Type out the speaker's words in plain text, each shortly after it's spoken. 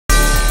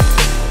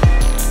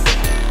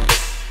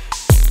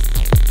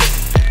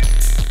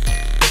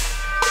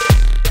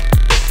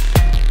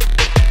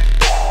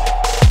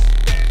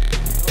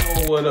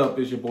What up?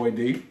 It's your boy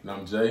D. And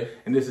I'm Jay.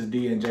 And this is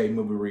D&J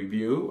Movie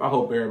Review. I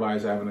hope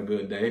everybody's having a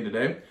good day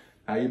today.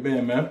 How you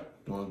been, man?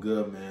 Doing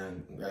good,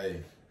 man.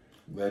 Hey,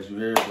 glad you're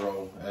here,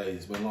 bro. Hey,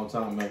 it's been a long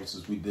time, man,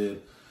 since we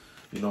did,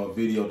 a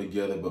video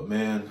together. But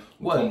man,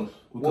 the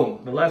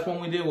last one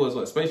we did was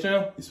what, Space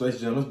Jam? Space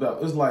Jam. It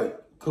was like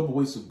a couple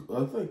weeks ago.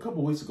 I think a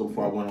couple weeks ago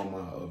before I went on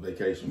my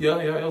vacation. Yeah,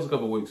 it was a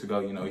couple weeks ago.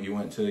 You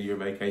went to your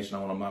vacation. I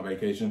went on my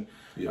vacation.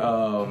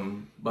 Yeah.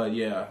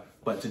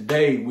 But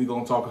today we're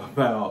gonna talk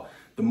about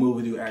the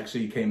movie that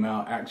actually came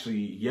out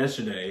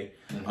yesterday,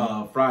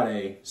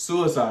 Friday,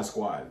 Suicide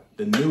Squad,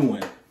 the new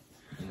one.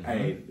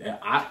 Hey, we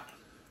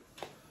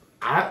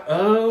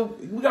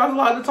got a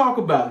lot to talk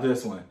about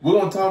this one. We're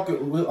gonna talk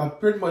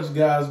pretty much,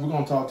 guys. We're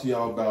gonna talk to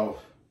y'all about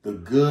the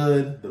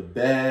good, the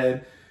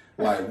bad,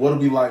 like what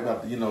it'll be like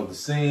about the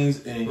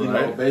scenes, and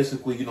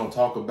basically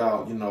talk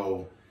about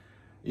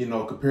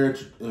compare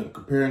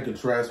and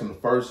contrast from the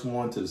first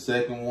one to the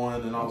second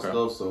one and all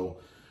stuff. So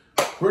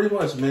pretty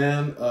much,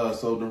 man.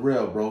 So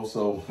Darrell, bro.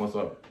 So what's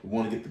up? You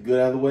want to get the good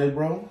out of the way,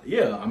 bro?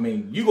 Yeah, I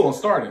mean, you gonna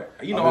start it.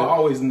 I'm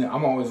always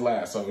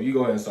last, so you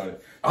go ahead and start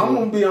it. I'm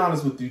gonna be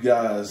honest with you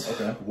guys.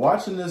 Okay.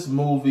 Watching this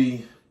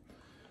movie,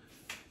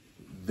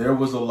 there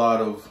was a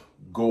lot of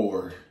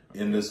gore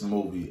in this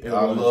movie. I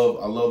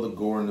love the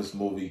gore in this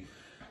movie.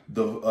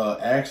 The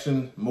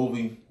action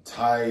movie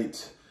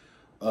tight.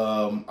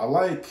 I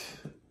like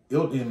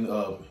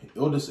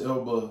Idris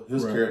Elba,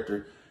 his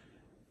character.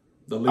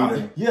 The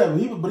leader.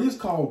 But he's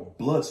called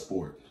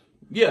Bloodsport.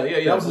 Yeah.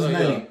 That was his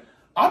name.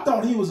 I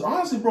thought he was,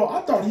 honestly, bro,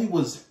 I thought he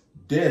was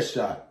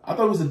Deadshot. I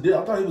thought he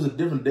was a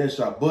different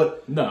Deadshot,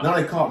 but now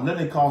they call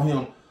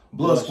him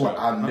Bloodsport.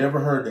 I never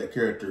heard that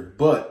character,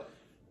 but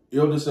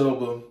Idris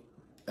Elba,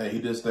 hey, he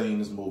did his thing in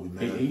this movie,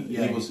 man. He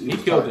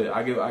killed it.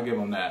 I give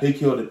him that. He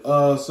killed it.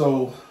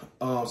 So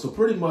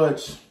pretty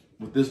much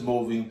with this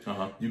movie,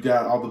 you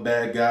got all the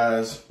bad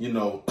guys,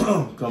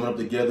 coming up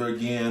together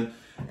again,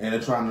 and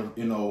they're trying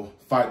to,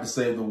 fight to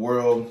save the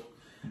world.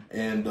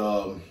 And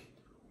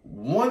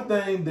one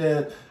thing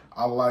that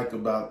I like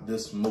about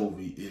this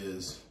movie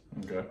is,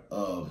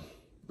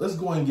 let's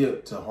go and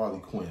get to Harley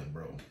Quinn,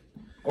 bro.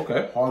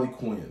 Okay. Harley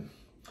Quinn.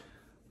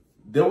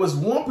 There was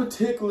one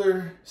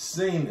particular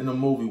scene in the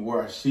movie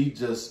where she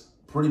just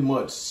pretty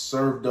much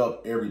served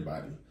up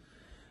everybody.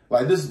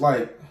 Like this,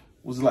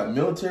 was it like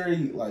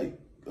military? What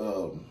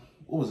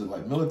was it,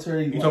 like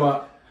military? You talking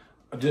about?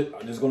 I'm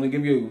just going to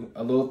give you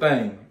a little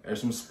thing.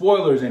 There's some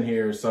spoilers in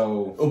here,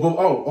 so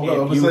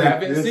okay. If you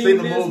haven't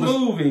seen this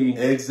movie,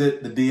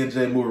 exit the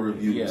D&J movie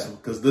reviews,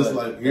 because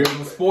here's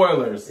some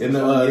spoilers. In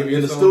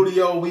the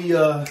studio, we do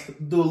a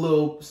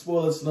little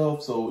spoiler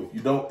stuff. So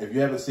if you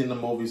haven't seen the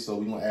movie, so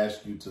we're gonna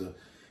ask you to,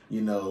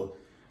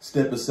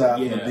 step aside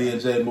from the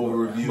D&J movie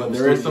review. But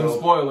there is some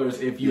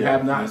spoilers if you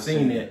have not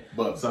seen it.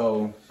 But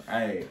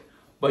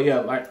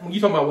yeah, like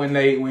you talking about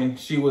when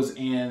she was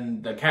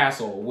in the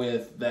castle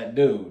with that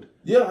dude.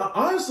 Yeah,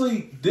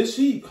 honestly,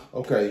 she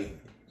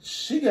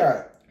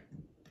got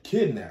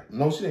kidnapped.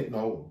 No, she didn't.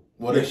 No,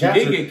 well, they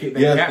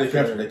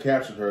captured. They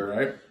captured her,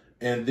 right?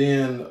 And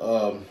then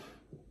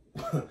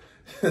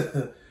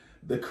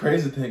the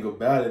crazy thing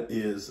about it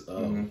is,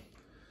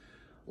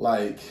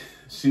 like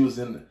she was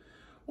in.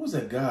 What was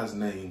that guy's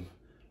name?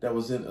 That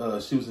was in.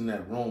 She was in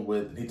that room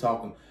with. And he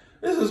talking.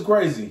 This is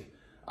crazy.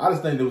 I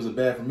just think it was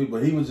bad for me,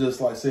 but he was just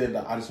like saying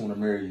that I just want to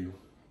marry you.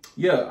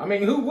 Yeah, I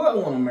mean, who wouldn't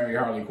want to marry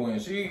Harley Quinn?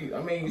 She's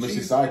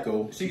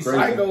psycho. She's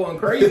psycho and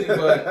crazy,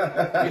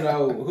 but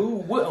who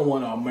wouldn't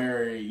want to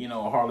marry,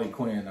 Harley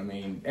Quinn? I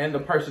mean, and the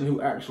person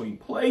who actually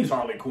plays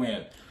Harley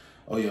Quinn.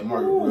 Oh yeah,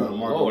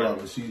 Margot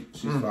Robbie. She's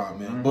fine,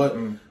 man. But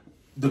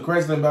the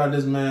crazy thing about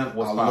this, man,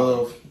 I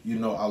love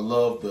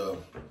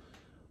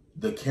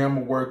the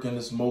camera work in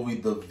this movie,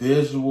 the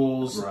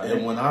visuals,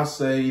 and when I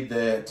say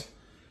that.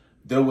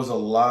 There was a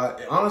lot.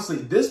 Honestly,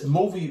 this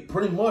movie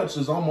pretty much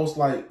is almost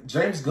like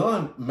James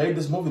Gunn made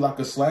this movie like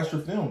a slasher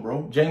film,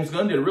 bro. James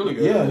Gunn did really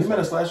good. Yeah, he made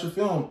a slasher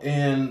film,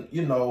 and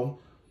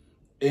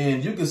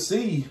and you can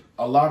see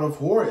a lot of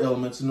horror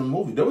elements in the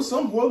movie. There was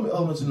some horror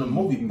elements in the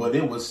movie, but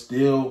it was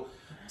still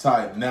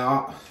tight.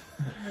 Now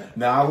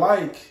I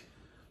like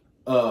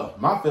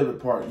my favorite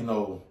part,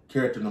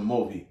 character in the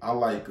movie. I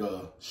like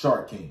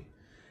Shark King.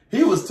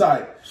 He was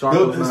tight. Shark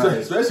was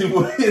nice. Especially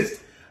when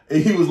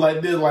he was like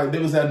this, like they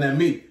was having that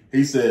meat.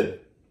 He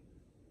said,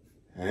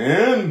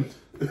 and?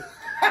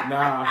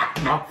 Nah,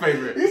 my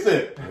favorite. He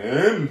said,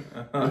 and?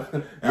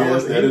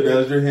 Yes, that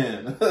was your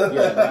hand.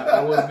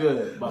 That was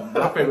good. But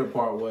my favorite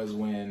part was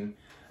when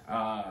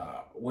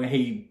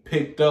he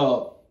picked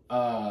up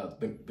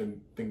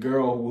the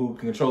girl who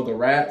controlled the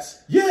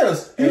rats.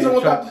 Yes, he was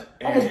almost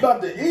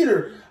about to eat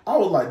her. I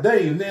was like,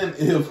 dang, and then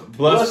if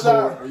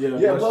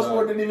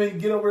Bloodsport didn't even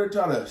get over there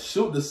trying to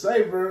shoot to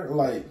save her,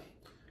 like,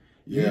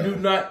 you do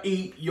not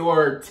eat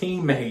your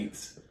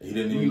teammates. He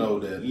didn't even know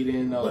that. He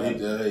didn't know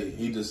that.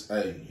 He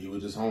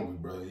was just hungry,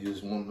 bro. He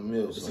just wanted the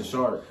meal. It's a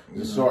shark.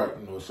 It's a shark.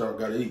 You know, a shark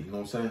got to eat. You know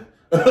what I'm saying?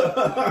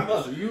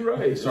 So you're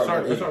right.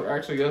 The shark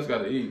actually does got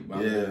to eat. I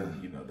mean,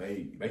 you know,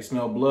 they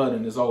smell blood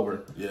and it's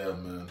over. Yeah,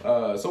 man.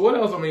 So what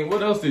else? I mean,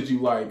 what else did you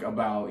like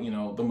about, you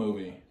know, the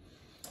movie?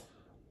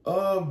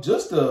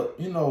 Just the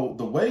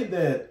way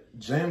that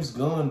James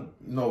Gunn,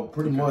 you know,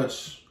 pretty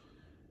much,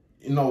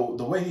 you know,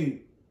 the way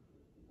he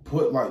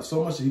put like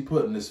so much that he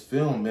put in this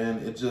film,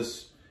 man.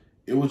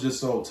 It was just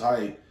so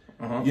tight.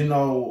 You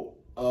know,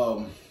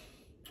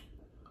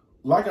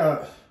 like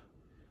I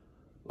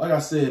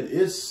said,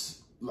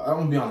 I'm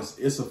gonna be honest,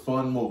 it's a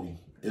fun movie.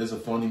 It's a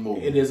funny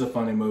movie. It is a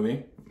funny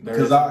movie.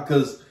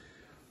 Because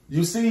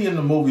you see in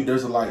the movie,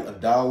 there's a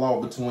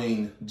dialogue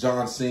between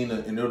John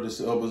Cena and Idris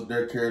Elba,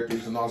 their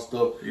characters and all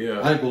stuff.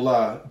 Yeah, I ain't gonna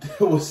lie.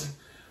 There was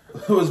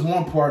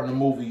one part in the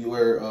movie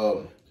where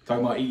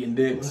talking about eating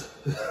dicks.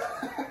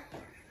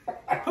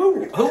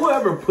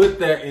 Whoever put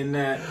that in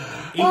that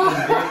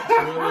eating dicks,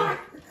 really?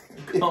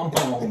 Come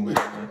on, man.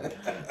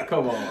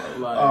 Come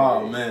on. Like,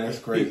 oh man, that's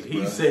crazy.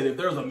 He said, if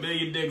there's 1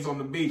 million dicks on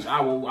the beach,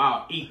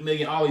 I'll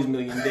eat all these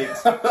million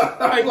dicks.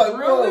 like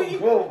really?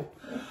 Bro.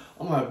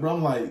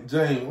 I'm like,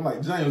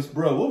 James,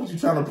 bro, what was you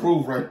trying to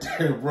prove right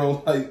there,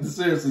 bro? Like,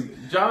 seriously.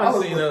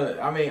 John Cena,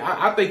 I mean,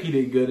 I think he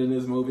did good in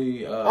this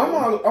movie. I'm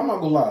not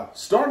gonna lie.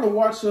 Starting to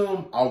watch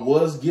him, I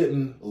was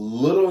getting a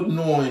little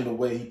annoying the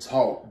way he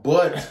talked,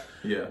 but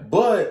yeah,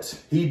 but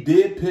he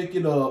did pick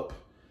it up,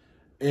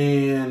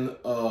 and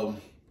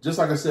just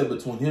like I said,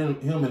 between him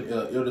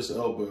and Idris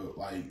Elba,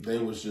 like they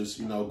was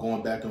just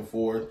going back and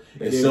forth,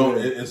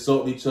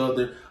 insulting each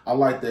other. I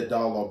like that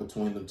dialogue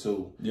between them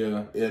two.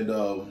 Yeah,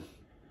 and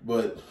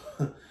but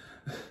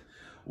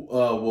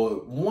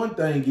well, one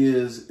thing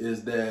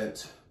is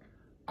that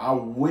I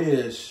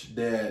wish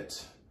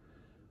that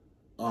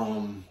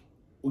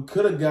we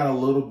could have got a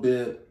little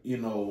bit, I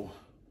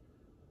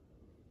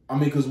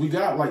mean, because we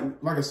got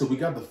like I said, we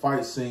got the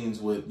fight scenes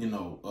with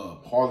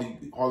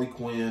Harley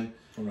Quinn,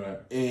 right?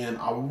 And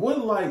I would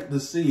like to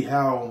see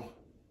how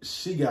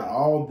she got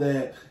all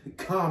that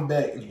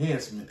combat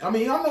enhancement. I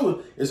mean, I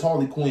know it's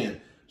Harley Quinn;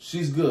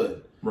 she's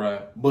good,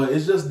 right? But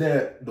it's just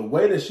that the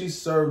way that she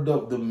served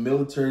up the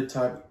military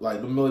type,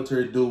 like the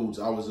military dudes,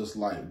 I was just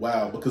like,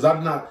 wow. Because like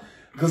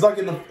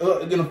in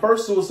the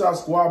first Suicide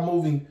Squad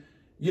movie.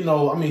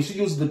 I mean, she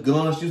used the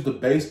gun, she used the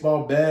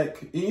baseball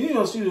bat,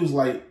 and, she used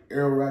like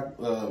air rack,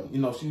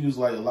 she used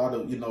like a lot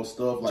of,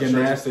 stuff like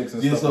gymnastics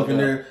and stuff like in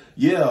there.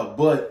 Yeah,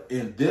 but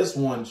in this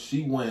one,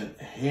 she went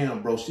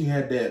ham, bro. She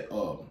had that,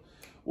 what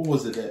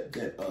was it?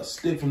 That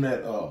stick from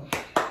that,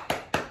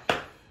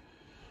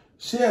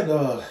 she had,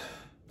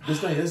 this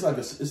thing, it's like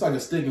a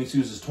stick and she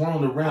was just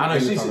twirling around. I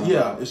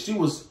know and she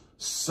was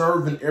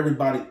serving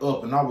everybody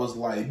up, and I was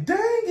like,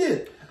 dang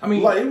it. I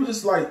mean, like, it was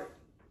just like,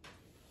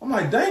 I'm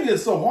like, dang it,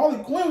 so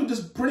Harley Quinn was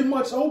just pretty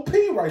much OP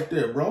right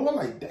there, bro. I'm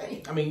like,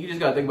 dang. I mean, you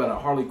just got to think about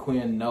it. Harley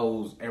Quinn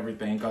knows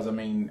everything because, I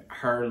mean,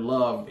 her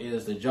love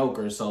is the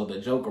Joker. So the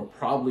Joker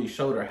probably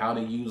showed her how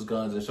to use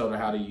guns and showed her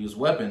how to use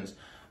weapons.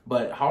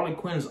 But Harley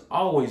Quinn's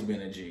always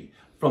been a G.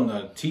 From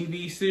the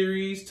TV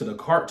series to the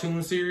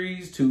cartoon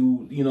series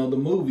to, the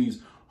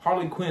movies,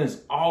 Harley Quinn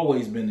has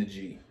always been a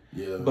G.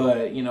 Yeah.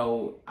 But,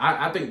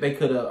 I think they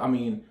could have, I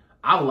mean,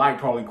 I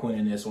liked Harley Quinn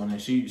in this one,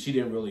 and she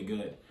did really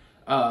good.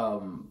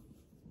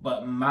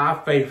 But my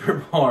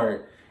favorite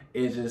part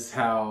is just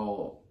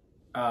how,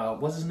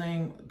 what's his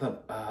name? The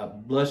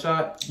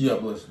Bloodshot. Yeah,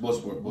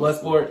 Bloodsport.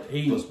 Bloodsport.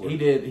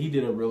 He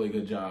did a really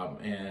good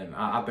job, and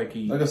I think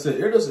he. Like I said,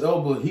 Idris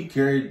Elba, he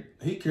carried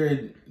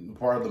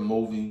part of the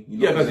movie.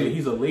 Yeah, because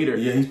he's a leader.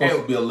 Yeah, he's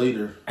supposed to be a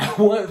leader.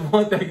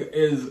 One thing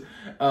is,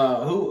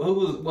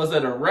 who was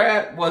it? A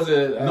rat? Was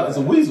it? No, it's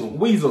a weasel.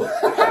 Weasel.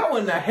 How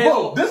in the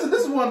hell? Bro, this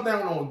is one thing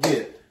I don't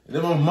get. And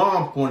then my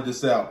mom pointed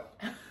this out.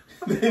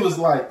 He was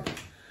like.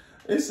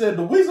 They said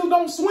the weasel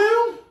don't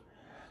swim.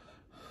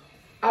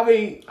 I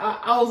mean,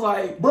 I was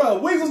like, bro,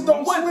 weasels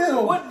don't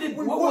swim.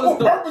 What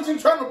purpose you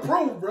trying to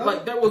prove, bro?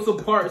 Like, there was some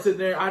parts in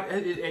there.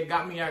 It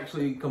got me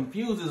actually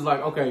confused. It's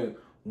like, okay,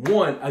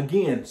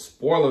 again,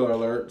 spoiler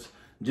alerts,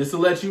 just to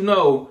let you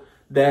know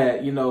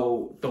that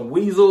the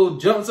weasel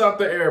jumps out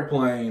the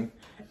airplane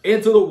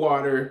into the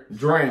water,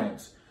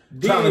 drowns,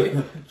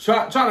 then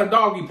trying to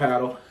doggy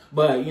paddle.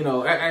 But,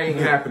 that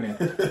ain't happening.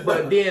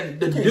 But then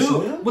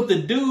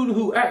the dude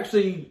who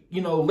actually,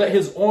 let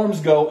his arms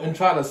go and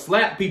try to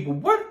slap people,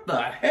 what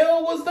the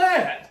hell was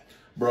that?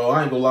 Bro,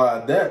 I ain't gonna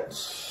lie. That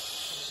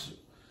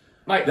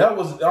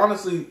was,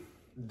 honestly,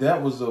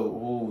 that was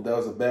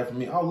a bad for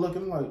me. I was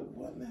looking like,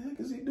 what the heck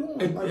is he doing?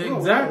 Like, bro,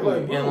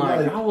 exactly.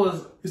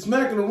 he's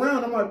smacking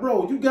around. I'm like,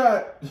 bro, you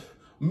got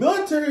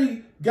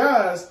military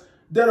guys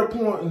that are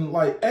pointing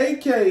like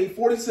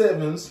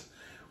AK-47s.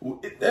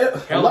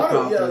 A lot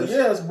of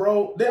yes,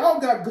 bro. They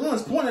all got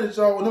guns pointed at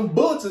y'all, and them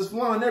bullets is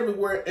flying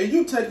everywhere, and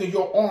you taking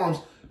your arms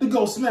to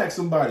go smack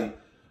somebody.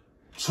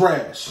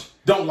 trash.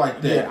 Don't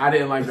like that. Yeah, I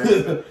didn't like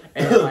that.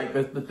 And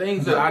like the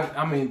things that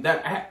I mean,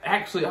 that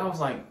actually, I was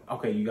like,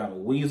 okay, you got a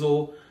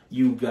weasel,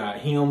 you got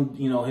him,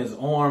 you know, his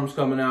arms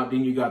coming out.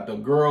 Then you got the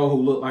girl who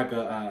looked like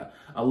a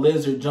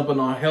lizard jumping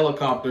on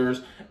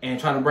helicopters and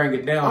trying to bring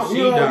it down. She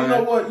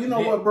died. You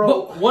know what,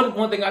 bro? But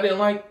one thing I didn't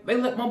like, they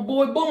let my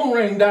boy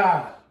Boomerang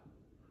die.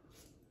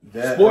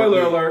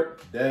 Spoiler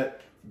alert.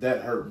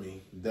 That hurt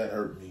me. That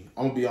hurt me.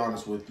 I'm gonna be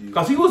honest with you.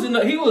 Cause he was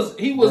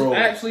bro,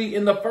 actually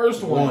in the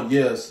first one.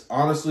 Yes,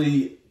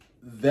 honestly,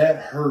 that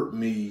hurt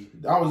me.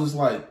 I was just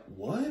like,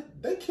 what?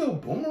 They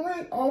killed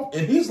Boomerang off,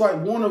 and he's like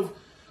one of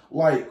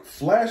like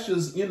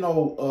Flash's, you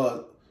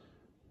know,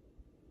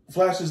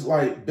 Flash's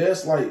like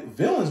best like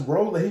villains,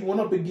 bro, that he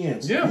went up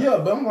against. Yeah,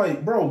 but I'm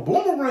like, bro,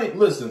 Boomerang.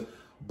 Listen,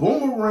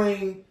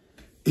 Boomerang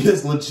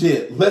is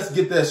legit. Let's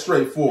get that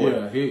straight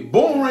forward. Yeah,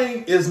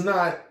 Boomerang is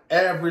not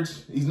average.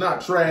 He's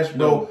not trash,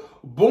 bro. No.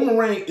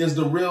 Boomerang is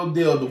the real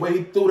deal. The way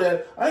he threw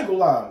that, I ain't gonna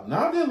lie.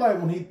 Now I did like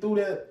when he threw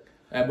that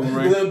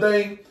Boomerang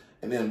thing,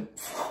 and then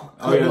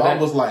I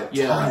was like,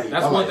 yeah,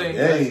 that's one thing.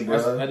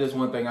 That is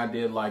one thing I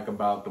did like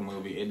about the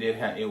movie.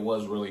 It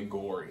was really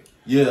gory.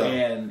 Yeah,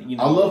 and you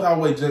know, I love how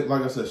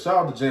like I said, shout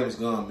out to James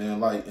Gunn,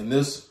 man. Like in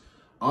this,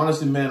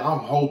 honestly, man, I'm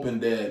hoping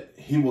that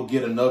he will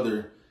get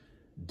another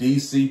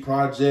DC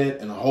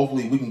project, and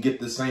hopefully we can get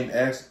the same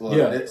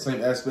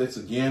same aspects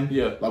again.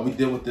 Yeah, like we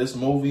did with this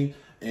movie.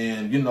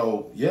 And you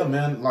know, yeah,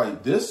 man,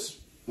 like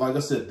I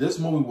said, this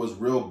movie was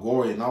real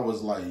gory, and I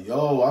was like,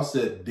 yo, I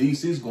said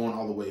DC's going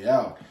all the way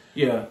out.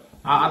 Yeah,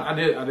 I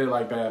did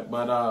like that.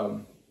 But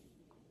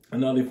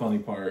another funny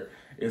part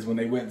is when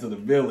they went to the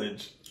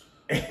village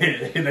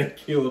and they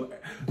killed.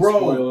 Bro,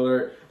 spoiler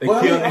alert, they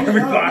killed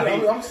everybody.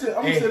 I'm gonna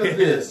say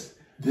this.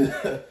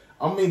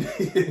 I mean,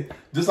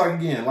 just like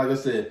again, like I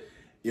said,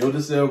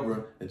 Idris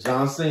Elba and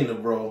John Cena,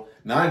 bro.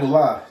 Now I ain't gonna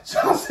lie,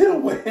 John Cena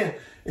went.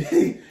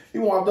 He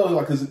walked up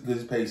like because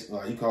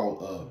he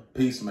called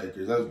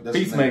Peacemaker. That's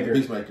Peacemaker.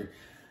 Peacemaker.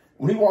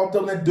 When he walked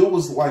up, that dude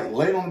was like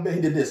laying on the bed.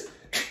 He did this.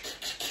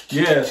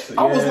 Yes,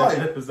 I was like,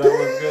 that was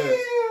good.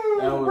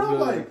 That was bro,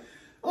 good.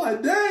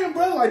 Like, damn,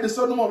 bro. Like the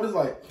certain moment, it's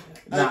like,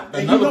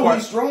 and you know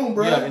he's strong,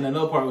 bro. Yeah, and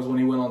another part was when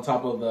he went on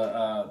top of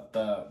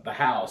the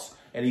house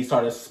and he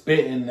started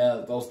spitting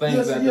those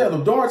things.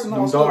 The darts and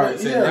all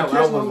darts. Yeah,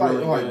 that was like,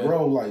 really like,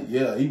 bro, like,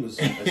 yeah, he was.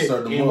 And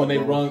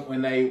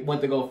when they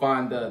went to go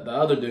find the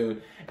other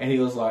dude, and he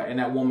was like, and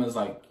that woman's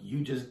like,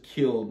 you just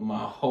killed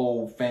my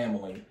whole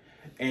family,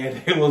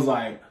 and it was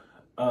like,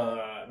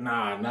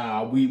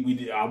 nah, we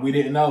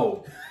didn't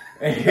know.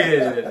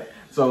 And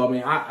so I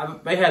mean,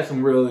 they had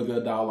some really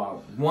good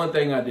dialogue. One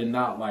thing I did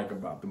not like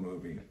about the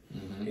movie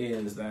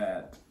is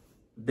that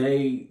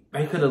they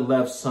could have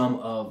left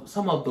some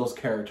of those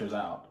characters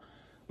out.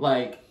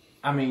 Like,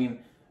 I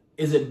mean,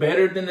 is it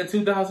better than the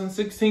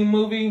 2016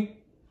 movie?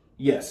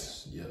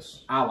 Yes.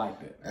 I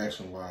liked it.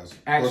 Action wise,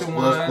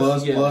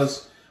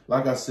 plus,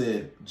 like I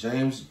said,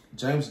 James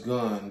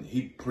Gunn,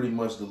 he pretty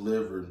much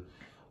delivered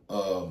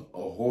a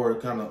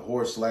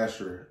horror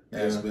slasher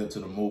aspect to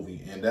the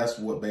movie, and that's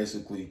what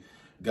basically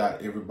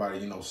got everybody,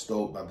 you know,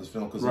 stoked about this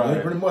film. Because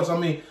pretty much, I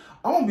mean,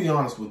 I'm gonna be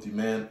honest with you,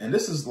 man, and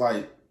this is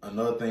like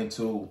another thing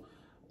too,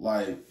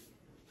 like.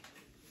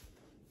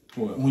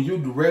 When you're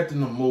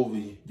directing a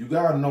movie, you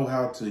gotta know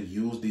how to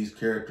use these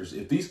characters.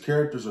 If these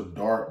characters are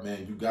dark,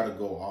 man, you gotta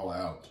go all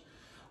out.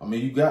 I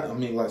mean,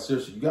 like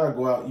seriously, you gotta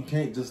go out. You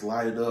can't just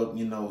light it up,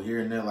 you know,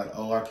 here and there, like,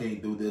 oh, I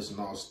can't do this and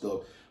all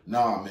stuff.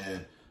 Nah,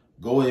 man,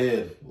 go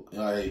ahead,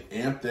 like,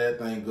 amp that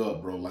thing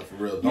up, bro. Like, for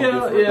real,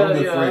 don't be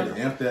afraid to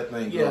amp that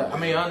thing up. Yeah, I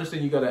mean, I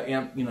understand you gotta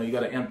amp,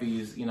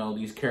 these,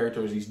 these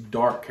characters, these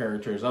dark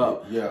characters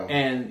up. Yeah,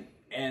 and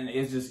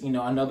it's just,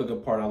 another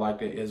good part I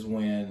liked it is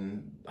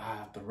when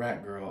the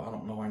rat girl, I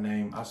don't know her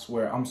name. I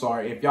swear, I'm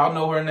sorry. If y'all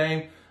know her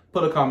name,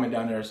 put a comment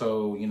down there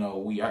so,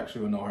 we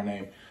actually will know her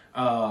name.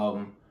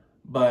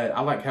 But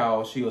I like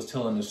how she was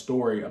telling the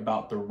story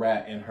about the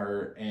rat and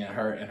her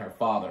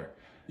father.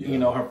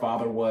 Yeah. Her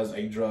father was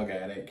a drug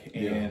addict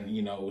and,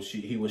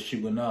 he was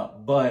shooting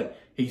up, but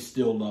he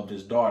still loved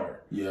his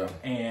daughter. Yeah.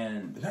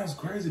 And that's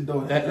crazy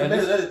though.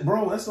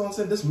 Bro, that's what I'm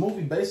saying. This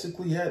movie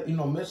basically had,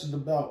 messaged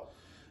about,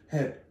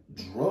 had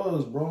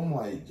drugs, bro. I'm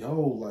like, yo,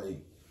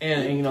 like.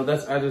 And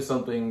that's just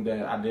something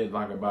that I did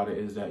like about it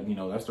is that,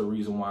 that's the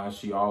reason why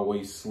she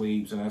always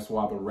sleeps. And that's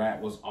why the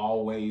rat was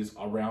always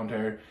around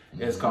her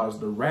is because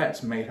the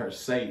rats made her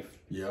safe.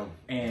 Yeah.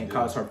 And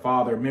because her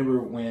father, remember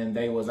when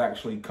they was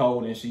actually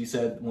cold and she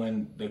said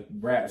when the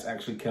rats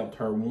actually kept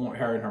her and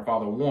her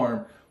father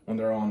warm when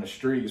they're on the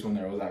streets, when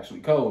there was actually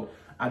cold.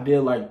 I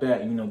did like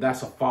that.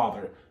 That's a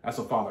father. That's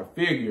a father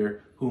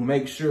figure who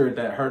makes sure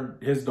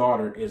that his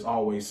daughter is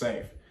always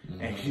safe.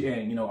 And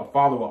a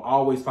father will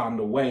always find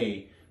a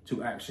way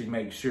to actually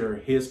make sure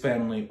his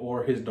family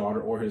or his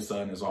daughter or his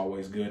son is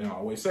always good and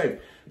always safe.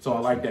 So I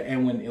like that.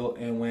 And when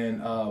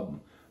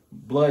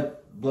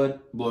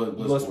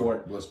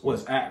Bloodsport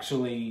was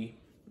actually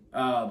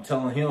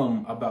telling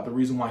him about the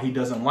reason why he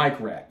doesn't like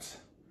rats.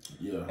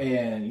 Yeah.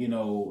 And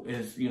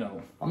it's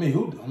I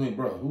mean,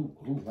 bro,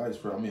 who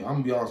likes rats? I mean, I'm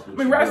gonna be honest with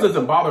you. I mean, rats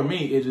doesn't bother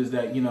me. It's just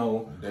that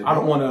I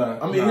don't want to.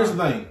 I mean, here's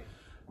the thing.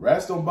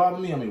 Rats don't bother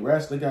me. I mean,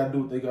 rats, they gotta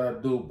do what they gotta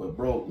do. But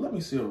bro, let me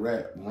see a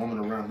rat roaming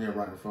around here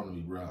right in front of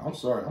me, bro. I'm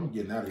sorry, I'm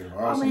getting out of here.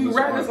 I mean,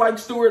 rat is like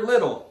Stuart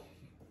Little.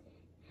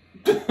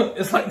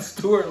 It's like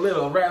Stuart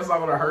Little. Rat's not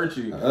gonna hurt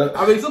you.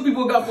 I mean, some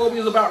people got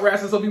phobias about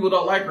rats, and some people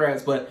don't like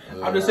rats. But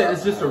I'm just saying,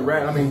 it's just a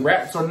rat. I mean,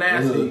 rats are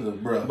nasty.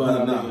 Bro,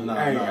 but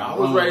I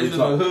was raised in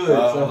the hood,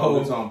 so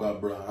what we talking about,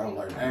 bro? I don't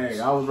like rats.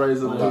 Hey, I was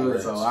raised in the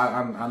hood, so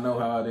I know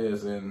how it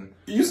is. And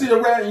you see a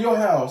rat in your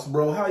house,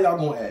 bro? How y'all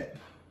gonna act?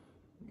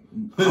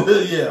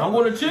 Yeah, I'm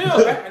gonna chill.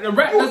 A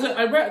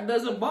rat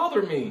doesn't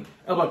bother me.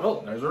 I'm like,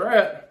 oh, there's a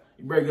rat.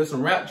 You better get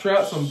some rat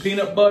traps, some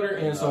peanut butter,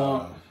 and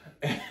some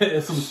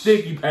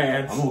sticky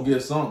pads. I'm gonna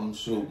get something.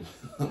 Shoot,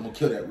 I'm gonna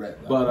kill that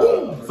rat. But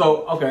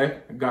okay,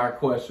 got a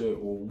question.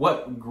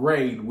 What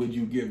grade would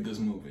you give this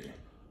movie?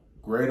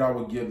 Grade I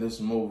would give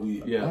this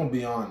movie. Yeah. I'm gonna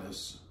be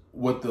honest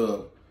with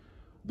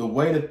the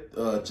way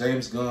that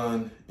James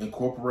Gunn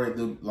incorporate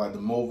the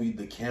movie,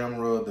 the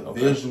camera, the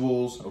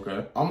visuals.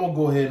 Okay. I'm gonna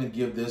go ahead and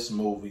give this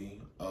movie.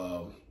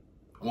 I'm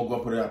gonna go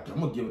put it out there.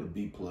 I'm gonna give it a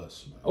B+.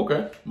 Okay.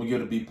 I'm gonna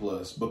give it a B+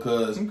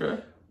 because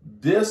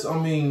this. I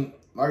mean,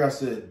 like I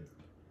said,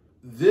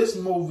 this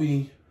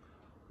movie.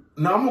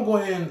 Now I'm gonna go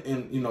ahead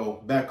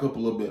and back up a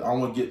little bit. I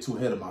don't want to get too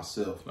ahead of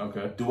myself.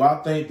 Okay. Do I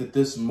think that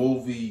this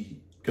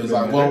movie is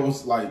like, well, it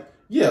was like,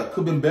 yeah, could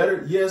have been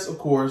better? Yes, of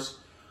course.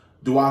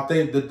 Do I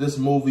think that this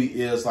movie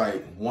is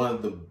like one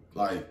of the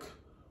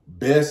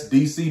best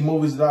DC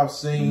movies that I've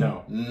seen?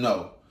 No.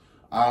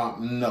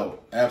 No,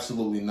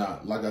 absolutely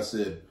not. Like I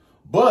said,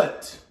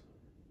 but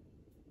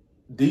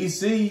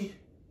DC,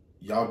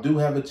 y'all do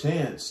have a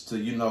chance to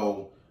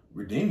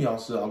redeem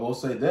yourself. I will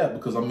say that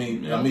because I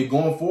mean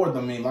going forward,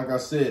 I mean, like I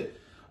said,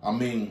 I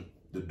mean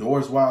the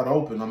door's wide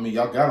open. I mean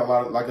y'all got a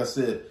lot of, like I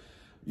said,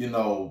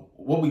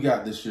 what we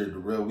got this year,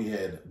 Darrell? We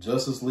had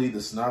Justice League,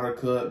 the Snyder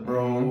Cut,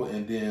 bro,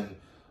 and then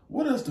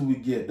what else did we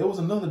get? Was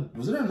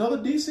there another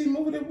DC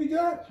movie that we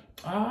got?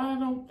 I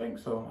don't think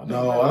so. I did.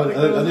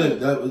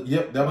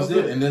 That was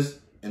it.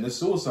 And this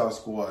Suicide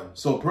Squad.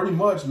 So pretty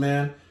much,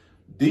 man,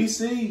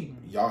 DC,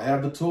 y'all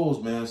have the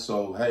tools, man.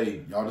 So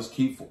hey, y'all just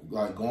keep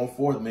going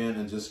forth, man,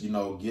 and just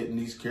getting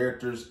these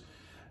characters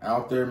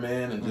out there,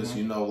 man, and just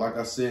like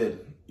I said,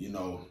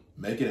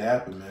 make it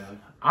happen, man.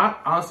 I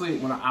honestly,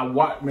 when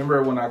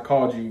remember when I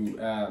called you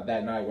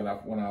that night when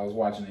I was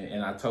watching it,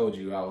 and I told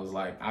you I was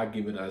like, I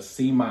give it a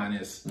C-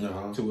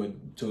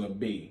 to a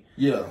B.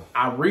 Yeah.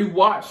 I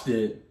rewatched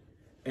it,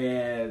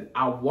 and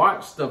I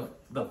watched the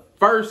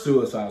first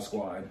Suicide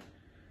Squad,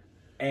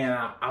 and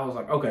I was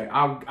like, okay,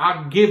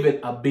 I'll give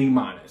it a B-.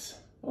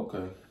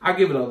 Okay. I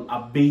give it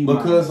a B-.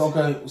 Because I'm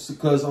gonna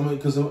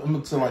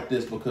tell like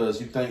this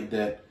because you think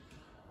that.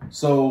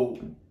 So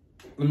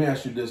let me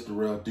ask you this,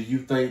 Darrell. Do you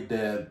think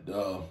that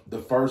the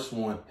first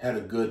one had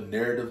a good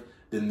narrative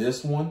than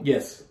this one?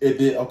 Yes, it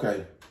did.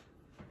 Okay.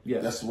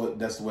 Yes, that's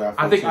the way I feel.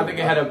 I think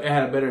it had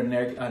a better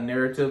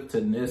narrative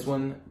to this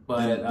one,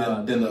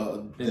 but than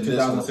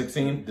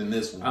 2016 than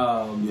this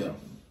one. Yeah.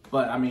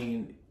 But I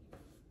mean,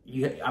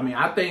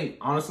 I think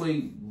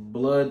honestly,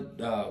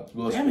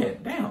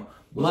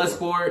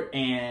 Bloodsport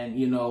and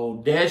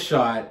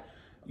Deadshot,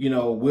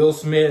 Will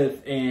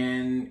Smith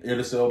and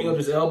Idris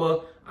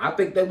Elba. I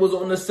think that was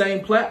on the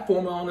same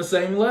platform and on the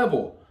same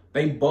level.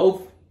 They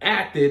both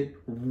acted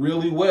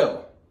really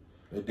well.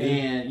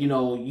 And,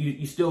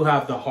 you still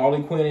have the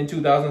Harley Quinn in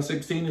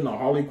 2016 and the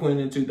Harley Quinn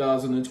in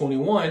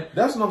 2021.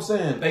 That's what I'm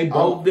saying. They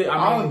both did.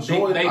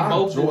 They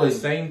both did the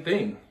same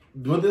thing.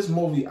 With this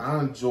movie, I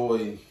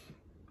enjoyed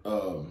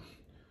Idris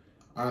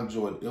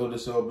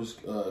Elba's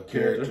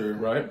character.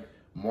 Right.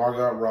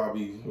 Margot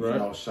Robbie,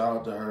 right. Shout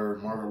out to her.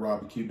 Margot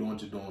Robbie, keep doing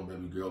what you're doing,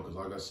 baby girl. Because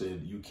like I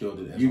said, you killed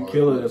it. You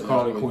killed it as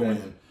Harley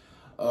Quinn.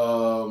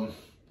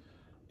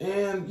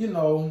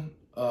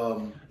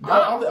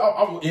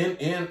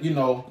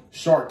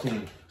 Shark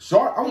King.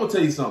 I'm gonna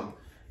tell you something.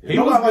 He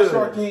was good.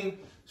 Shark King.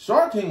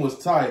 Shark King was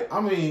tight.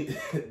 I mean,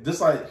 just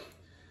like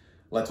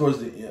towards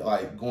the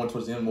going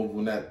towards the end of the movie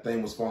when that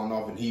thing was falling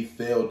off and he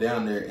fell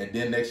down there, and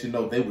then next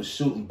they was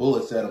shooting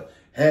bullets at him.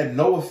 Had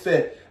no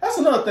effect. That's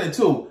another thing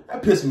too.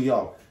 That pissed me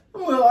off.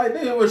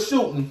 They were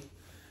shooting,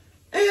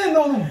 and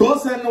the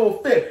bullets had no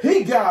effect.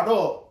 He got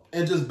up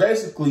and just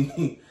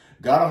basically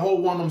got a hold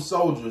of one of them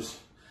soldiers,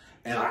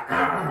 and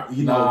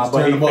just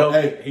turned him up.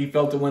 Hey, he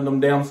felt it when them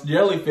damn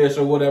jellyfish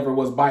or whatever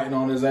was biting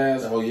on his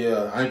ass. Oh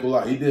yeah, I ain't gonna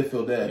lie, he did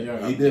feel that.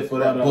 Yeah, he did feel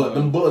that. But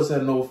them bullets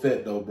had no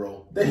effect though,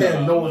 bro. They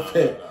had no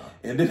effect.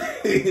 And then,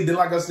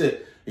 like I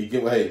said, he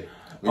get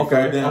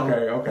Okay.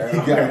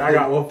 I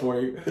got one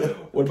for you.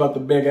 What about the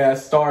big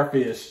ass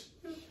starfish?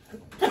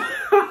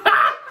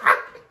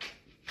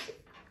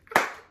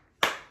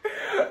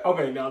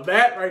 Okay, now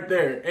that right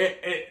there,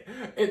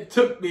 it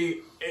took me.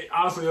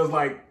 Honestly, I was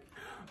like,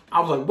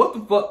 what the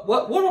fuck?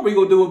 What are we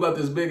gonna do about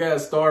this big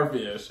ass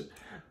starfish?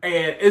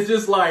 And it's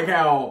just like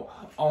how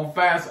on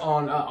Fast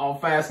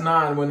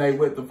 9 when they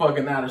went to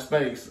fucking outer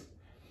space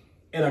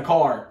in a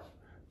car.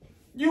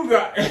 You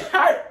got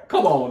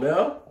come on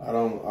now. I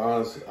don't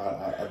honestly.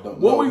 I don't.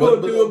 What we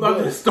gonna do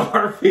about the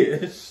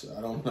starfish?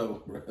 I don't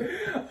know, bro.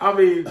 I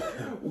mean,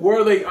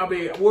 where they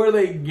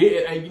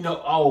getting? You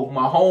know, oh,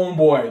 my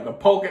homeboy, the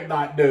polka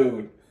dot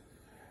dude.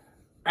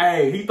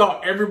 Hey, he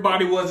thought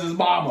everybody was his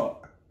mama.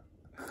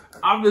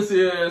 I'm just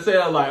here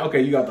saying, like,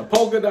 okay, you got the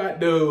polka dot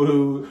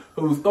dude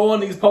who's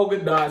throwing these polka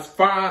dots,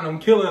 firing them,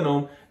 killing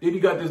them. Then you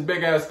got this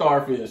big ass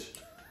starfish.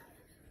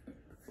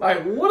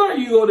 Like, what are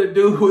you going to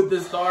do with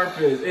this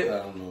starfish? I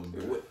don't know,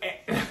 bro.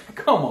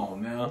 Come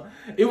on now.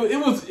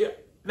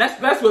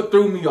 That's what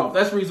threw me off.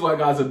 That's the reason why I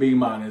got a B-.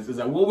 Is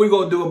like, what we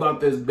going to do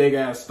about this big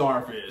ass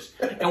starfish?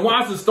 And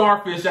why is the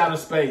starfish out of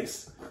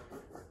space?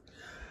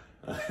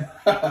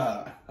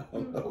 I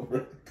don't know,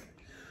 bro.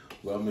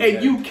 Well, I mean,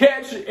 and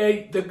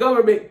the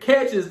government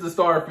catches the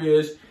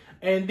starfish,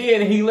 and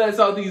then he lets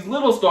out these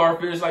little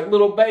starfish, like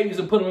little babies,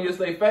 and put them against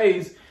their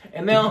face,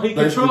 and now he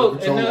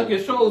controls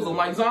them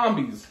like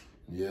zombies.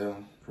 Yeah,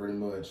 pretty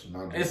much.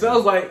 It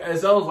sounds like,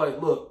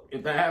 look,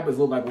 if that happens,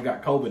 look like we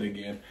got COVID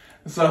again.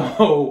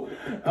 So,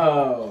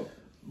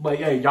 but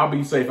yeah, y'all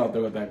be safe out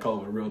there with that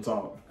COVID, real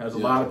talk. There's a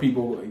lot of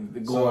people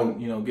going,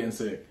 getting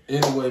sick.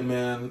 Anyway,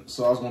 man,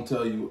 so I was going to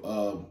tell you,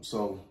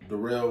 so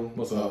Darrell,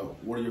 what's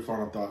up? What are your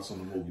final thoughts on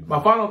the movie?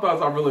 My final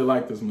thoughts, I really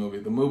like this movie.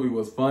 The movie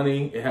was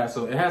funny. It has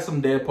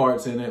some dead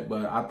parts in it,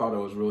 but I thought it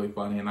was really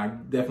funny, and I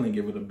definitely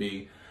give it a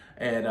B.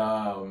 And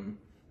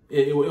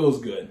it was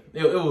good.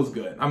 It was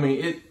good. I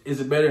mean, is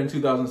it better in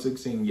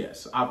 2016?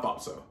 Yes, I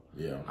thought so.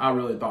 Yeah, I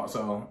really thought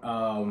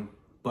so.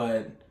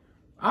 But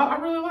I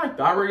really liked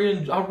it. I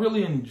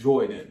really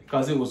enjoyed it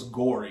because it was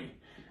gory,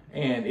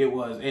 and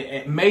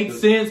it made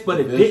sense, but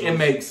it didn't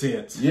make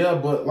sense. Yeah,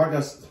 but I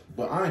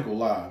ain't gonna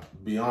lie.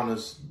 Be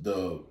honest,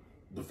 the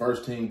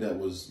first team that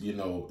was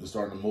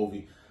starting the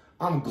movie,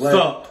 I'm glad.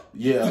 Sucked.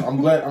 Yeah, I'm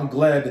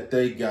glad that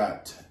they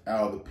got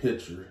out of the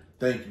picture.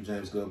 Thank you,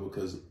 James Gunn,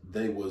 because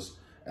they was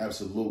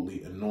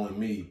absolutely annoying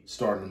me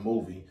starting the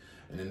movie,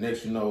 and the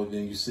next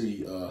then you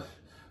see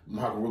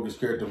Michael Rooker's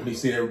character, when he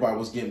seen everybody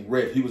was getting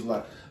wrecked, he was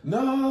like,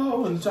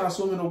 no, and trying to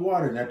swim in the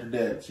water. And after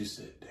that, she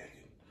said, dang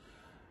it.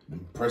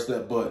 And press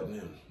that button,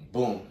 and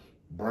boom,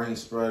 brain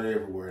spread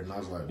everywhere. And I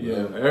was like,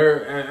 yeah,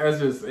 that's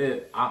just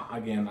it.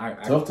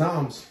 Tough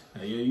times.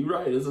 Yeah, you're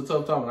right. It's a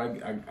tough time,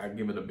 and I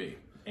give it a B.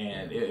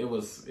 And it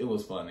was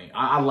funny.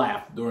 I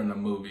laughed during the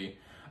movie.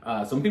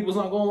 Some people's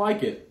not going to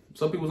like it.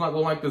 Some people's not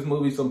going to like this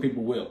movie. Some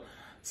people will.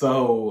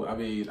 So, I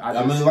mean, like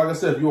I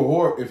said, if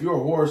you're a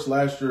horror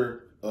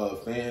slasher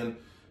fan,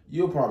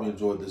 you'll probably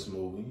enjoy this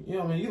movie. You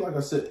know what I mean? Like I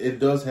said, it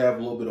does have a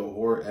little bit of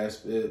horror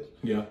aspect.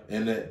 Yeah.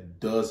 And it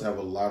does have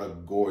a lot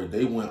of gore.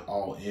 They went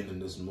all in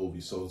this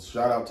movie. So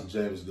shout out to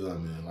James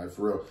Gunn, man. Like,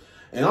 for real.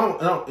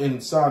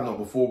 And side note,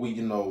 before we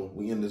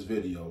end this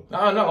video.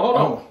 No, hold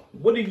on.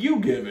 What did you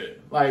give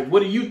it? Like,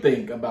 what do you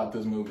think about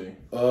this movie?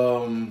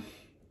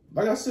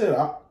 Like I said,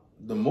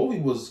 the movie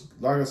was,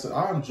 like I said,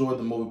 I enjoyed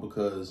the movie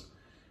because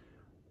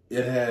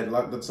it had,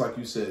 like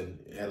you said,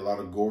 it had a lot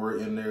of gore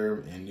in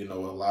there, and a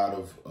lot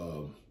of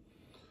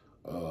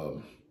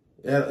the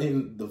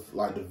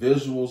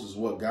visuals is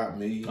what got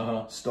me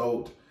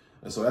stoked,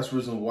 and so that's the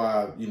reason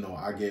why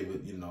I gave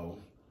it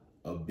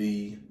a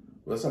B.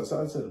 I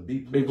said a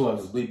B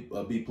plus. A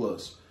B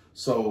plus.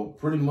 So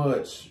pretty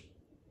much,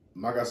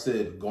 like I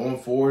said, going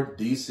forward,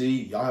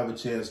 DC, y'all have a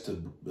chance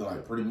to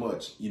pretty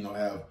much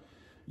have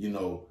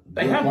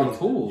they have the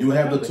tools. You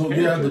have the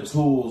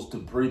tools to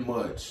pretty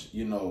much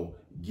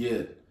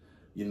get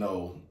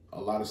a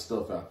lot of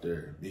stuff out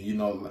there,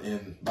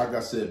 and like I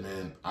said,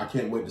 man, I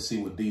can't wait to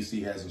see what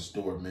DC has in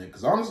store, man.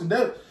 Because honestly,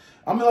 like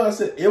I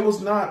said, it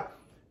was not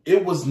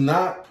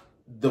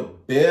the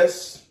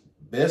best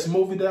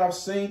movie that I've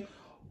seen,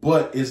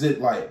 but is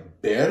it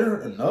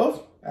better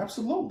enough?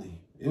 Absolutely,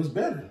 it was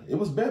better. It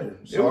was better.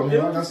 So I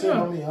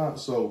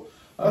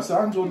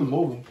enjoyed the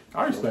movie.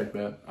 I respect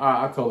that.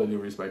 I totally do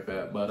respect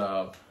that.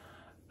 But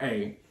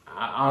hey,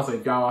 honestly,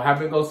 if y'all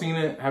haven't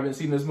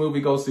seen this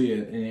movie, go see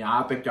it, and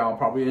I think y'all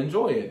probably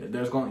enjoy it.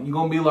 You're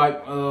gonna be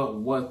like,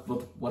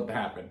 what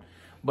happened?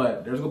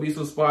 But there's gonna be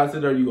some spots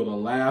in there you're gonna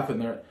laugh,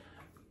 and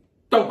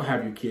don't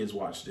have your kids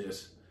watch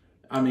this.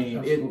 I mean,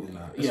 absolutely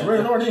not. It's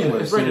rated R anyway.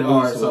 It's rated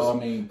R, so I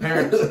mean,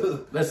 parents,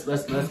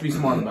 let's be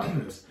smart about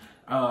this.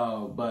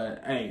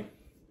 But hey,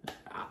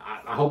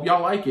 I hope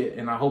y'all like it,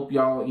 and I hope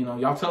y'all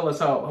y'all tell us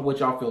what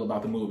y'all feel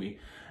about the movie.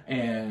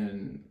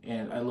 And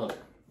look,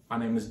 my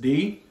name is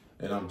D.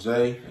 And I'm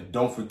Jay, and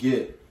don't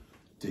forget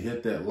to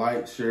hit that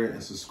like, share,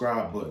 and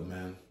subscribe button,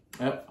 man.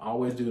 Yep,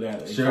 always do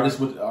that. Share this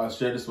with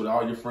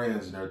all your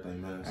friends and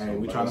everything, man. Hey,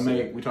 we trying to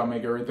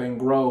make everything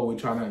grow. We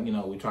trying to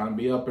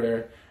be up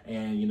there,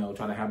 and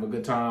trying to have a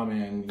good time,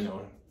 and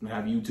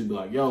have YouTube be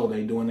like, yo,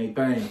 they doing their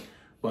thing.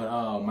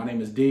 But my name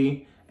is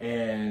D,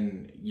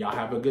 and y'all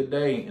have a good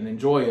day and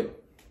enjoy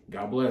it.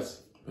 God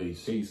bless.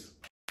 Peace. Peace.